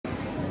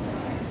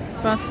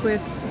bus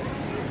with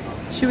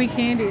chewy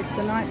candy. It's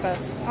the night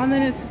bus. Oh, and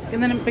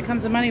then it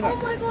becomes the money box.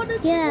 Oh my god,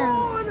 it's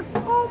Ron!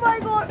 Oh my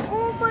god,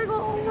 oh my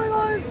god, oh my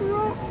god, it's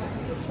Ron!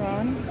 It's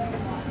Ron.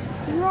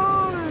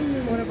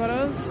 Ron! Water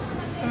bottles.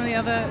 Some of the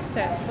other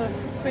sets of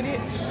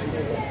Quidditch.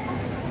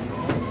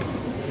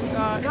 We've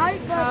got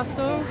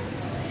Castle.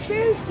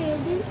 Chewy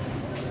candy.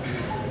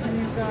 And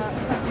you've got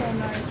Platform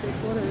 93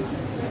 quarters.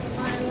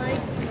 I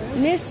like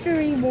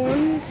mystery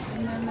wand.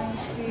 And then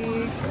there's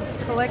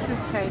the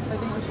collector's case. I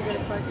think we should get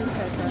a collector's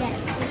case out.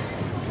 Yes.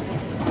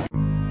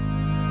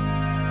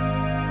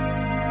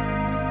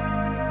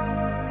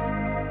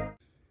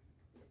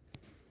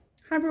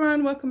 Hi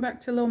everyone, welcome back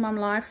to Little Mum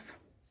Life.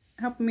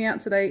 Helping me out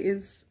today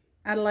is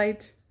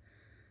Adelaide.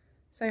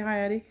 Say hi,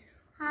 Addie.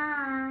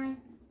 Hi.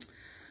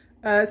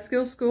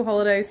 School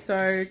holidays,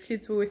 so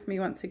kids were with me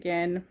once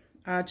again.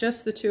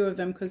 Just the two of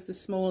them because the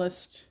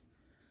smallest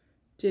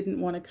didn't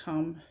want to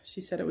come.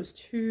 She said it was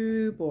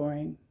too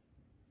boring,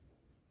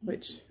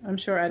 which I'm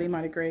sure Addie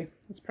might agree.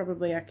 It's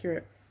probably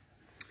accurate.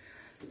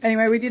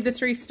 Anyway, we did the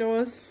 3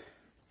 stores.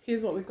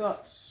 Here's what we've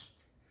got.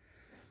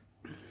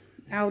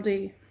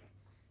 Aldi.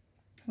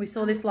 We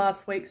saw this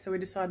last week, so we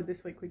decided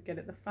this week we'd get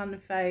it. The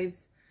Fun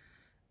Faves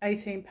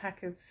 18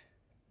 pack of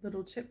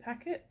little chip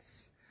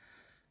packets.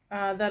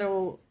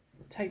 That'll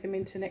take them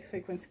into next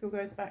week when school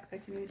goes back. They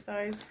can use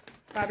those.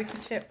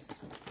 Barbecue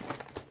chips.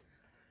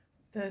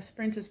 The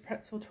Sprinters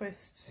pretzel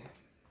twists.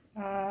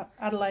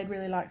 Adelaide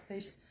really likes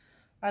these.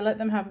 I let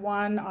them have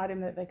one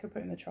item that they could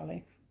put in the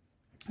trolley.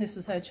 This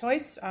was her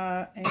choice,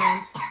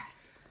 and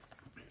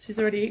she's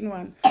already eaten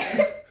one.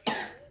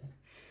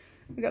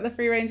 We got the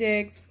free range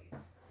eggs.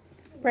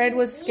 Bread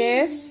was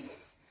scarce,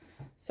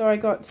 so I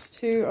got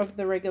 2 of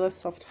the regular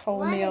soft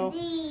wholemeal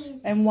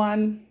and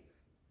 1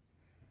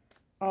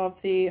 of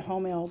the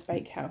wholemeal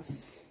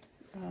bakehouse.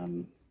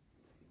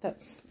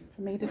 That's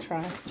for me to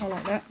try. I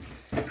like that.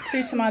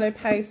 2 tomato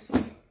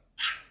pastes.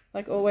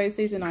 Like always,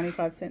 these are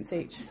 95 cents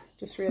each.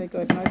 Just really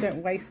good, and I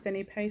don't waste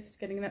any paste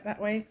getting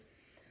that way.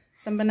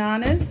 Some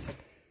bananas.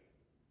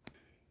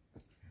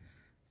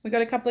 We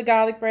got a couple of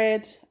garlic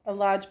bread, a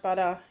large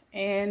butter,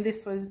 and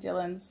this was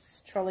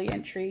Dylan's trolley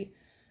entry.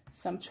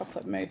 Some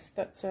chocolate mousse.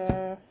 That's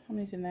how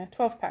many's in there?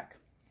 12 pack.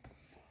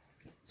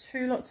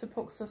 2 lots of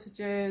pork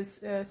sausages,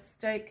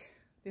 steak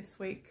this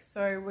week.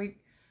 So we're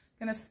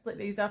going to split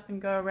these up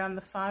and go around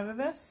the 5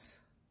 of us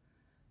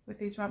with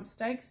these rump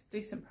steaks.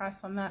 Decent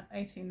price on that,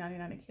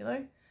 $18.99 a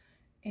kilo.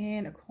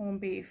 And a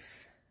corned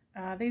beef.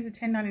 These are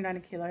 $10.99 a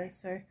kilo.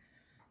 So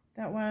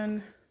that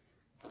one,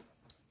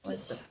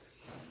 where's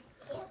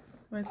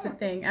the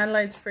thing?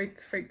 Adelaide's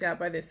freaked out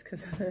by this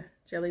because of the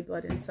jelly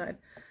blood inside.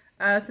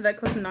 So that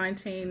cost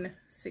 $19.67.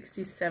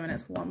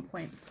 It's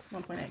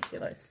 1.8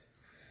 kilos.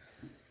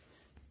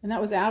 And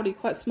that was Aldi.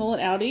 Quite small at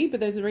Aldi,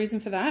 but there's a reason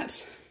for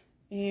that.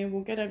 And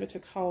we'll get over to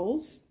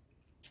Coles.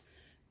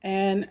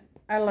 And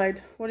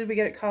Adelaide, what did we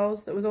get at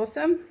Coles that was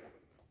awesome?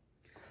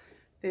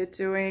 They're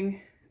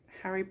doing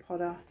Harry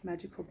Potter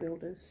Magical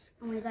Builders.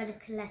 And we got a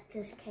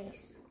collector's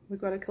case. We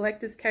got a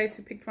collector's case.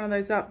 We picked one of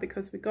those up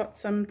because we got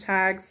some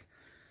tags,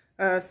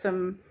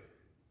 some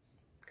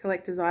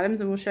collector's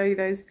items, and we'll show you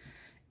those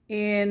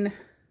in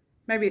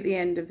maybe at the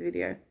end of the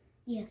video.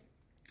 Yeah,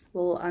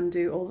 we'll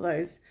undo all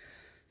those.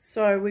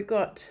 So we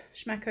got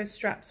Schmacko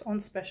straps on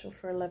special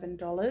for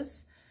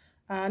 $11.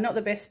 Not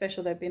the best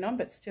special they've been on,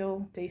 but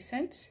still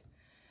decent.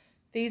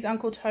 These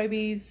Uncle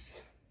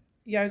Toby's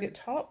yogurt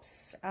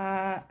tops.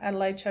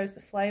 Adelaide chose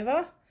the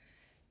flavour.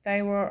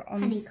 They were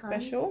on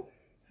special.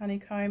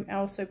 Honeycomb. I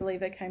also believe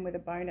they came with a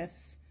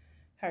bonus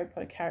Harry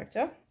Potter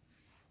character.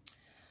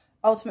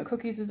 Ultimate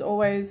Cookies is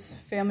always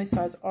family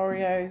size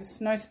Oreos.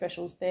 No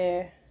specials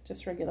there,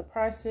 just regular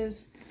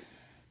prices.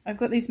 I've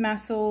got these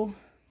Massel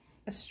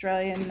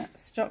Australian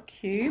stock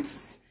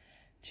cubes,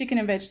 chicken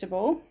and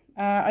vegetable.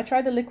 I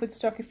tried the liquid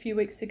stock a few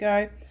weeks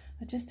ago.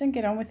 I just didn't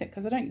get on with it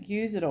because I don't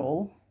use it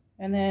all.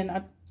 And then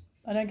I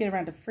don't get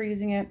around to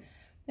freezing it.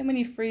 Then when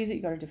you freeze it,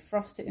 you've got to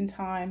defrost it in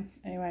time.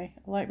 Anyway,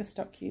 I like the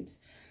stock cubes.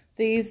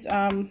 These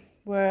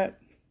were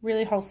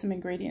really wholesome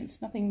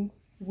ingredients. Nothing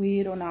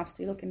weird or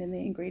nasty looking in the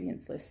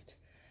ingredients list.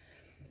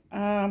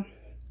 I'll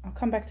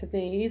come back to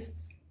these.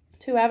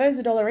 2 avos,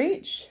 $1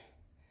 each.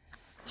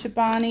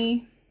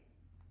 Chobani.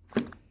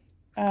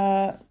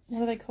 What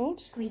are they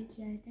called? Greek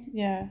yogurt.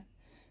 Yeah.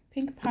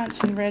 Pink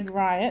Punch and Red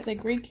Riot. They're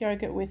Greek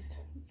yogurt with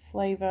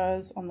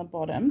flavours on the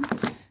bottom.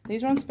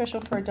 These are on special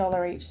for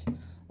 $1 each.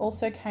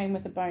 Also came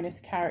with a bonus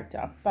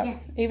character. But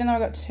yes, even though I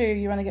got 2,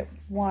 you only get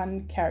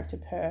 1 character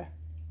per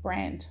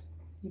brand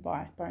you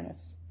buy,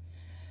 bonus.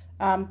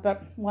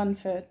 But 1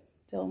 for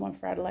Dylan, 1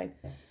 for Adelaide.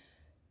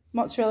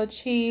 Mozzarella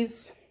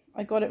cheese.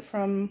 I got it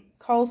from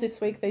Coles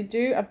this week. They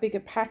do a bigger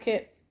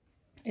packet.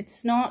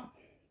 It's not,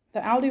 the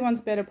Aldi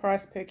one's better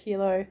price per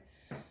kilo,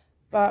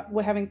 but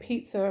we're having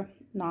pizza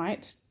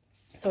night,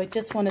 so I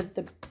just wanted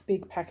the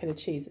big packet of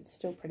cheese. It's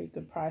still pretty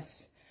good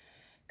price.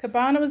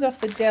 Cabana was off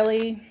the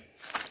deli.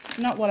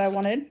 Not what I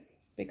wanted,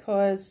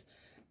 because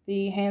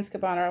the Hans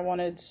Cabana I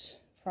wanted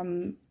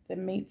from the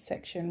meat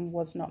section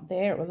was not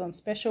there. It was on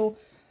special.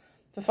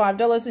 for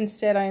 $5.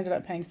 Instead, I ended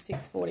up paying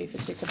 $6.40 for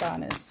 2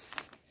 cabanas.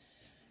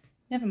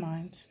 Never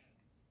mind.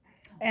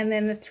 And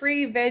then the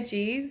 3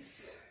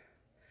 veggies,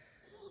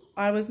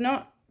 I was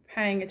not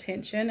paying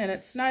attention, and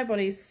it's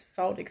nobody's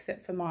fault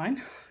except for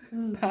mine.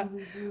 But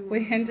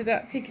we ended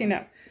up picking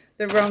up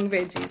the wrong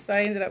veggies. So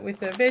I ended up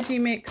with a veggie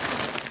mix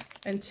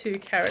and 2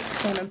 carrots,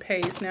 corn and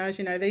peas. Now, as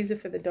you know, these are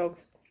for the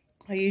dogs.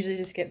 I usually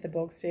just get the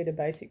bog standard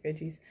basic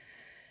veggies.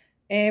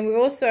 And we're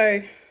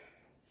also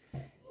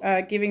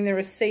giving the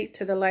receipt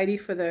to the lady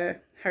for the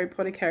Harry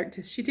Potter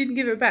characters. She didn't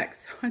give it back,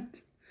 so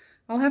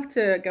I'll have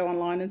to go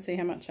online and see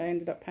how much I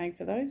ended up paying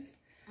for those.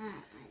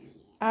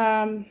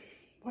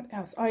 What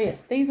else? Oh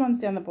yes, these ones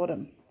down the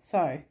bottom.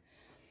 So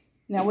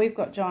now we've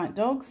got giant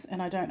dogs,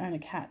 and I don't own a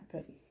cat,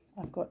 but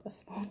I've got a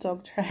small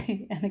dog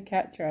tray and a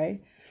cat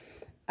tray.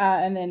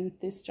 And then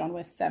this John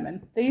West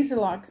salmon. These are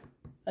like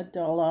 $1,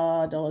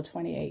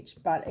 $1.20 each,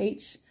 but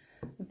each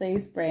of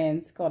these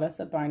brands got us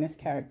a bonus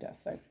character,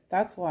 so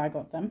that's why I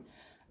got them.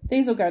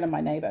 These will go to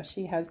my neighbour.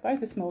 She has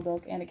both a small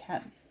dog and a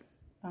cat,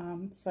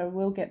 so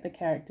we'll get the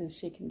characters.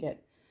 She can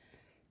get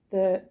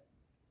the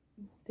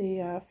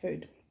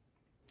food.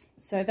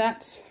 So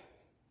that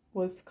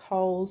was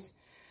Coles,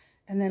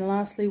 and then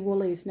lastly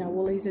Woolies. Now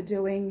Woolies are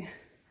doing,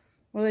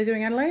 what are they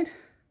doing, Adelaide?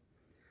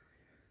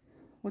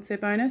 What's their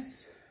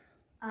bonus?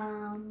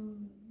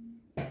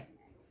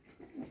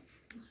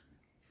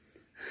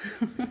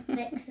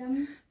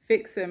 Fix-ems.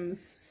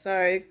 Fix-ems.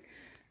 So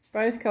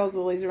both Coles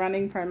Woolies are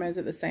running promos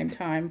at the same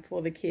time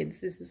for the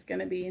kids. This is going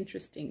to be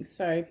interesting.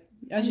 So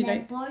as you know,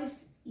 both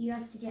you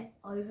have to get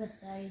over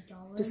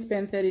 $30. To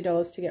spend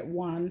 $30 to get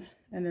one,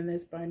 and then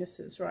there's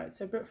bonuses, right?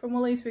 So but from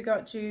Woolies we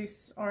got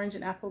juice, orange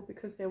and apple,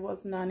 because there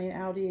was none in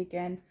Aldi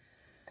again.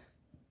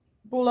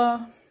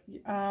 Bulla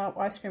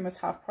ice cream was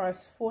half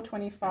price,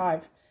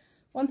 $4.25.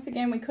 Once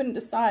again we couldn't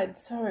decide,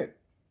 so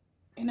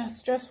in a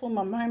stressful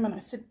moment I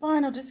said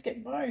fine, I'll just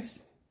get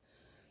both.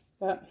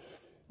 But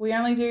we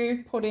only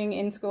do pudding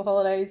in school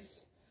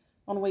holidays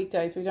on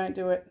weekdays. We don't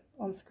do it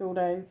on school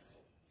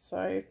days,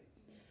 so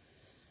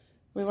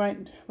we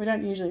don't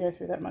usually go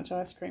through that much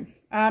ice cream.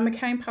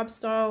 McCain pub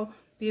style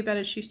beer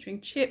battered shoestring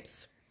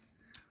chips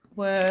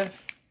were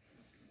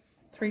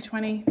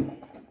 $3.20,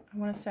 I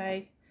want to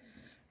say,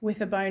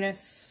 with a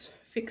bonus.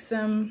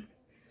 Fix-em,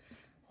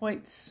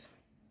 Hoyt's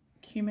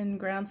cumin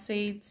ground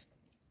seeds,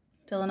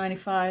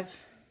 $1.95.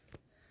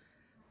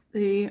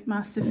 The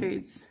Master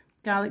Foods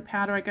garlic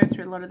powder, I go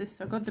through a lot of this,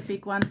 so I got the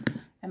big one,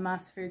 and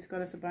Master Foods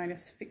got us a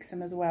bonus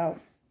Fix-em as well.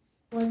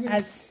 Was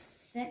it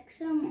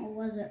Fix-em or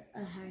was it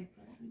a Harry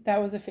Potter?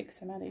 That was a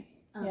Fix-em, Addie.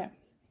 Oh. Yeah.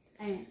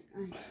 I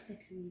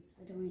Fix-ems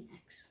for doing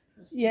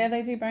extras. Yeah,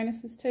 they do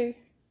bonuses too.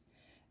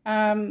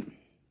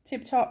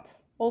 Tip Top,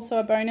 also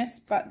a bonus,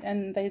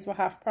 and these were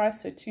half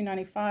price, so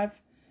 $2.95.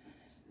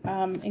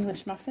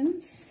 English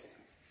muffins.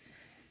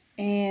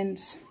 And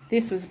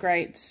this was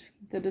great.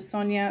 The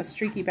DeSonia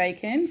streaky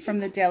bacon from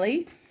the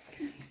deli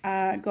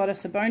got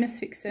us a bonus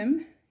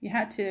Fix-em. You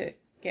had to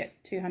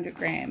get 200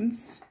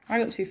 grams. I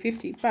got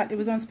 250, but it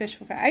was on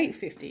special for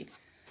 $8.50.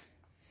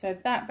 So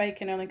that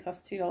bacon only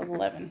cost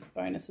 $2.11.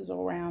 Bonuses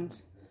all round.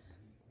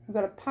 We've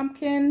got a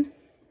pumpkin,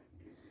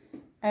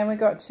 and we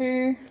got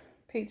 2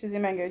 peaches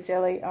and mango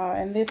jelly. Oh,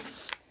 and this,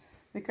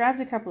 we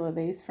grabbed a couple of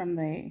these from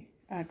the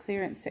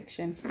clearance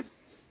section,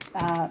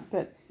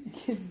 but the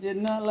kids did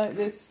not like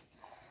this.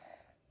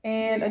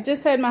 And I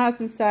just heard my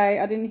husband say,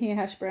 I didn't hear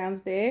hash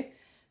browns there.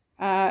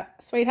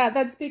 Sweetheart,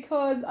 that's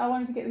because I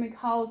wanted to get them in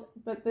Coles,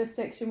 but the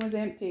section was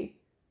empty.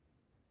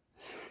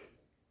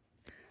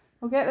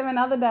 We'll get them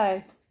another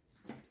day.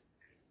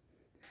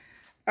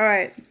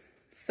 Alright,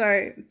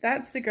 so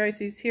that's the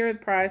groceries. Here are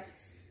the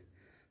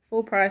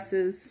full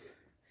prices.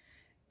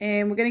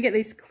 And we're going to get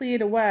these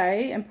cleared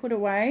away and put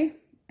away,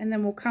 and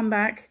then we'll come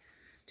back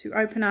to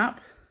open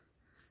up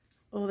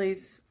all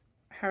these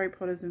Harry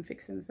Potters and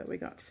Fix-ems that we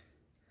got.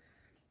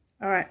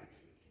 Alright.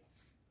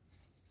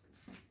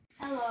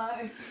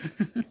 Hello.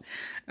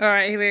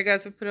 Alright, here we go,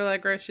 guys. We've put all our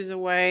groceries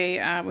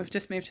away. We've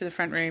just moved to the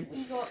front room.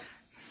 We got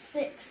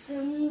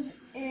Fix-ems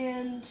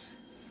and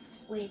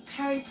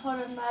Harry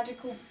Potter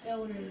magical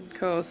buildings.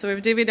 Cool. So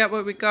we've divvied up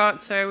what we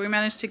got. So we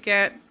managed to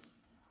get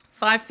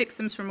 5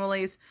 Fix-ems from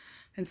Woolies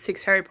and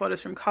 6 Harry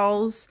Potters from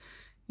Coles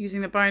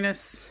using the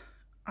bonus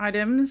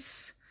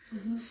items.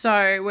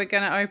 So we're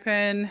going to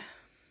open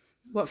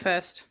what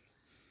first?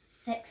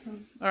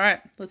 Fix-ems.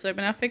 Alright, let's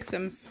open our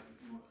Fix-ems.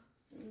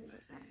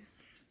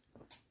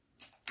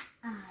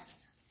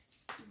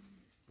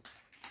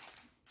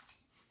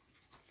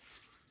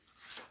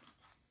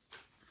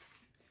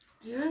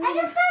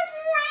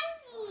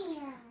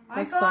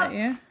 I got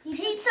yeah?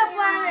 Pizza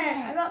Planet.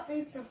 I got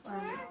Pizza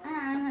Planet.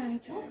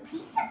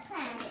 Pizza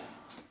Planet.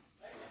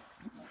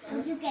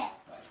 What'd you get?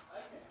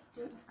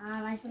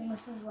 I think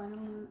this is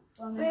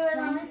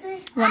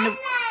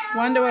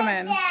Wonder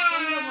Woman.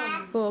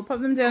 Cool. Pop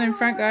them down in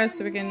front, guys,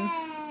 so we can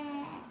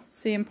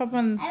see them. Pop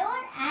on. I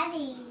want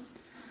Addie.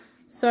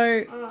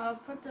 So,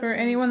 for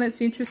anyone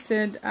that's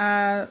interested,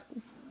 at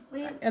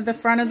the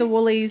front of the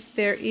Woolies,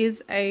 there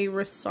is a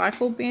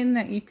recycle bin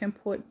that you can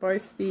put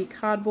both the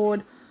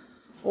cardboard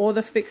or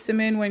the Fix-em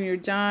in when you're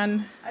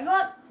done. I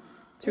got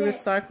to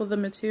recycle the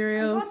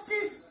materials. I got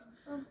this.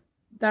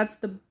 That's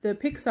the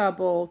Pixar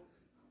ball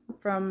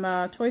from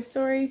Toy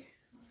Story.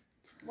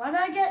 Why did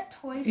I get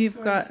Toy Story?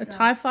 You've got a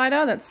TIE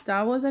Fighter. That's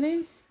Star Wars, I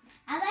think.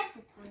 I like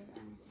the Toy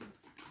Story.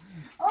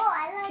 Oh,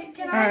 I like.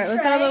 Can Alright,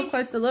 let's have a little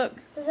closer look.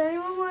 Does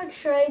anyone want to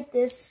trade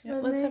this?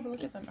 Yep, let's have a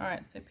look at them.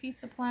 Alright, so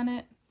Pizza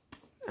Planet.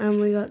 And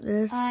we got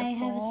this. I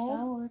have a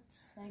Star Wars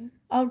thing.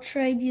 I'll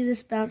trade you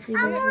this bouncy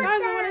ball.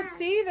 Guys, I want to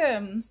see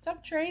them.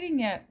 Stop trading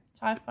yet.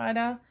 TIE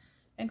Fighter.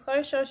 And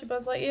Chloe, show us your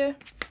Buzz Lightyear.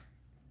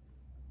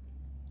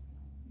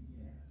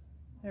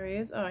 There he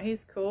is. Oh,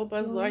 he's cool.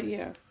 Buzz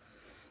Lightyear.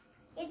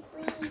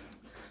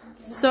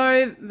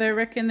 So they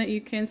reckon that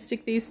you can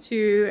stick these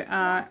to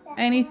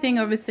anything.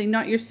 Obviously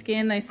not your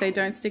skin. They say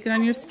don't stick it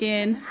on your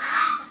skin.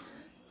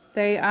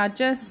 They are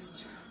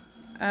just...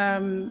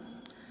 and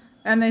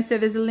they say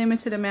there's a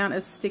limited amount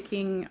of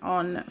sticking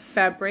on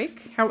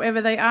fabric.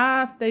 However,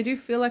 they do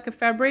feel like a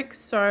fabric.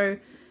 So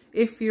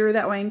if you're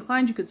that way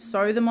inclined, you could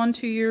sew them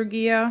onto your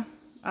gear.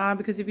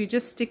 Because if you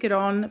just stick it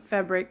on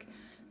fabric,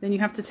 then you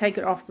have to take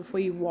it off before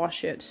you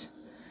wash it.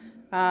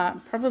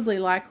 Probably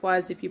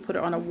likewise if you put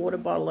it on a water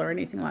bottle or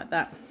anything like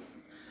that.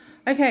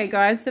 Okay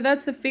guys, so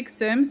that's the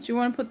Fix-ems. Do you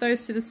want to put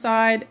those to the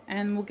side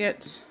and we'll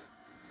get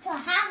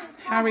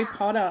Harry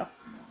Potter.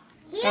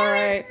 Here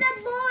is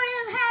the board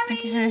of Harry.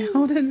 Okay,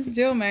 hold it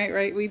still, mate.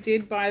 Right, we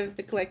did buy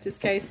the collector's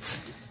case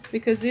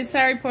because this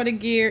Harry Potter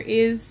gear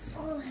is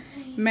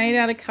made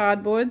out of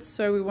cardboard,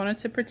 so we wanted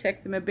to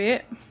protect them a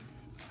bit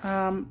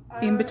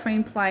in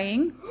between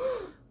playing.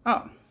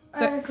 Oh,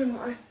 so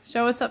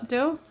show us up,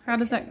 Dill. How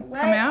does that come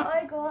out?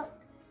 I got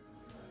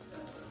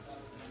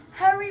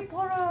Harry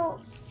Potter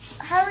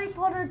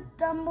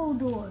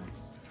Dumbledore.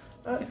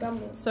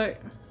 Dumbledore. So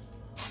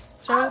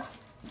show us.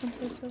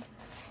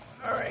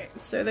 Alright,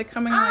 so they're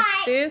coming like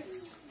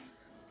this.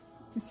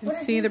 You can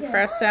see the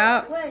press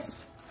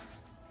outs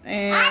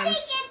and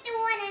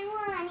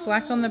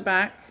black on the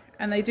back,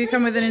 and they do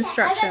come with an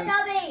instructions.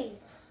 Dobby!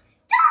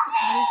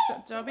 Dobby's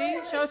got Dobby.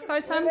 Show us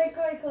close, son.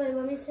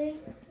 Let me see.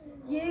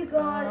 You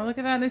got. Oh, look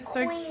at that. They're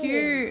so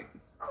cute.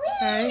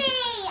 Queenie!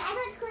 I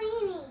got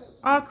Queenie.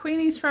 Oh,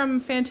 Queenie's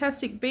from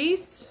Fantastic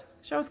Beasts.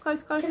 Show us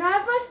close. Can I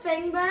have my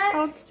thing back?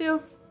 Hold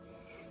still.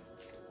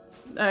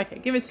 Okay,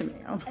 give it to me.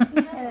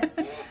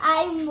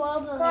 I'm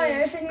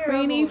wobbling.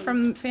 Queenie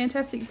from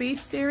Fantastic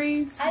Beasts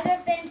series. I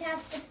got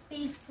Fantastic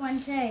Beasts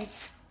one too.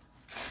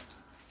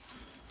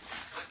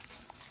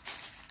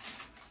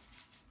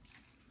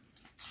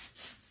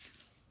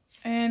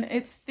 And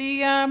it's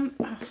the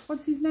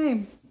what's his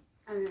name?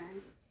 I don't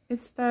know.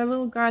 It's the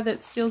little guy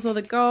that steals all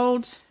the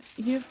gold.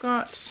 You've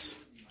got,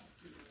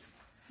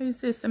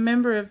 who's this? A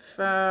member of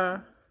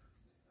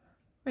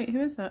wait, who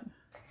is that?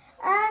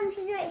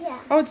 She's right here.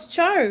 Oh, it's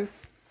Cho.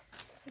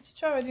 It's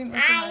Cho. I didn't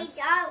recognize.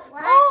 I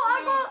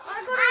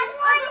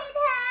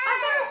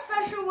got a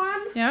special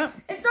one. Yeah.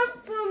 It's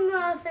not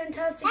from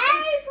Fantastic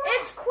Beasts.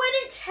 It's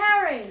Quidditch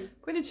Harry.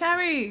 Quidditch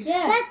Harry.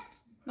 Yeah.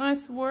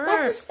 Nice work.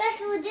 That's a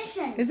special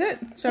edition. Is it?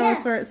 Show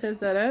us where it says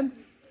that, Ed.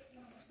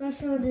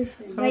 Special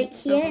edition. So, Right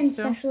here in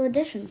special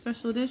edition.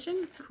 Special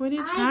edition.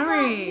 Quidditch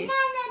Harry.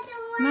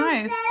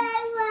 Nice.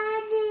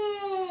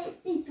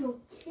 It's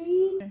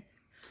okay.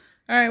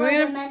 Alright, we're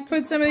going to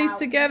put some of these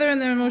together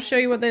and then we'll show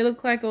you what they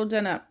look like all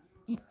done up.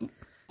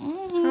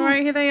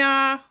 Alright, here they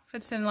are. If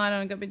it's in light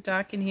on, it got a bit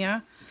dark in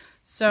here.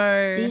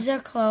 So These are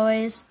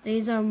Chloe's,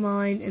 these are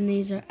mine, and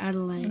these are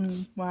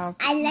Adelaide's. wow.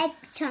 I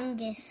like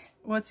Chungus.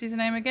 What's his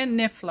name again?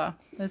 Niffler.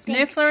 There's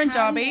Niffler and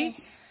Dobby.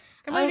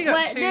 Come on, you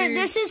got two.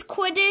 This is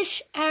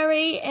Quidditch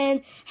Harry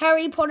and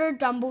Harry Potter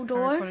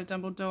Dumbledore. Harry Potter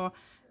Dumbledore.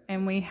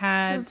 And we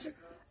had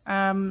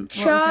what was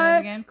his name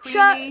again?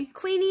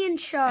 Queenie and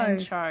Cho. And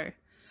Cho.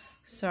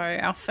 So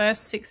our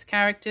first 6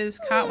 characters.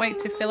 Can't wait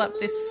to fill up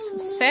this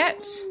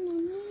set.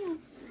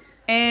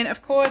 And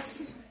of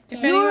course,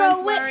 if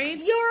anyone's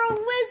worried, You're a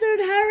wizard,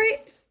 Harry.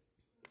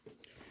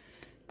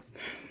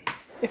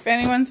 if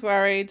anyone's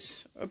worried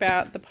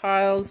about the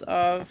piles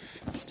of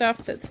stuff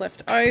that's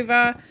left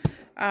over,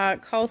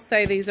 Cole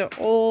say these are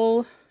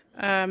all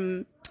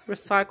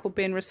recycle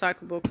bin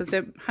recyclable because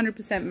they're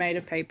 100% made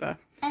of paper.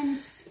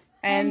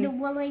 And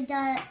Willie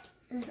does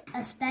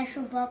a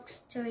special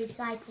box to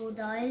recycle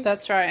those.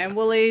 That's right. And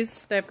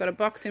Woolies, they've got a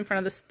box in front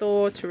of the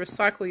store to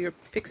recycle your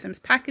Fix-ems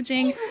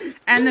packaging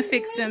and the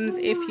Fix-ems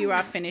if you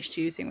are finished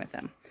using with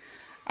them.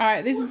 All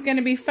right, this is going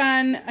to be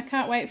fun. I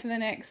can't wait for the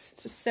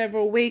next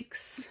several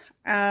weeks.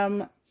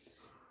 Getting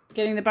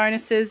the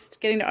bonuses,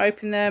 getting to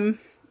open them.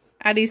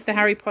 Addie's the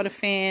Harry Potter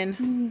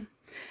fan.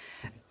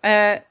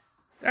 All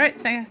right,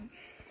 thanks.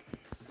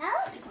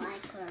 That looks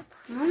like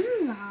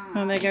Rapunzel.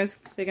 Oh, there goes.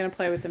 They're going to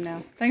play with them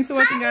now. Thanks for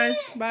watching, guys.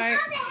 Bye.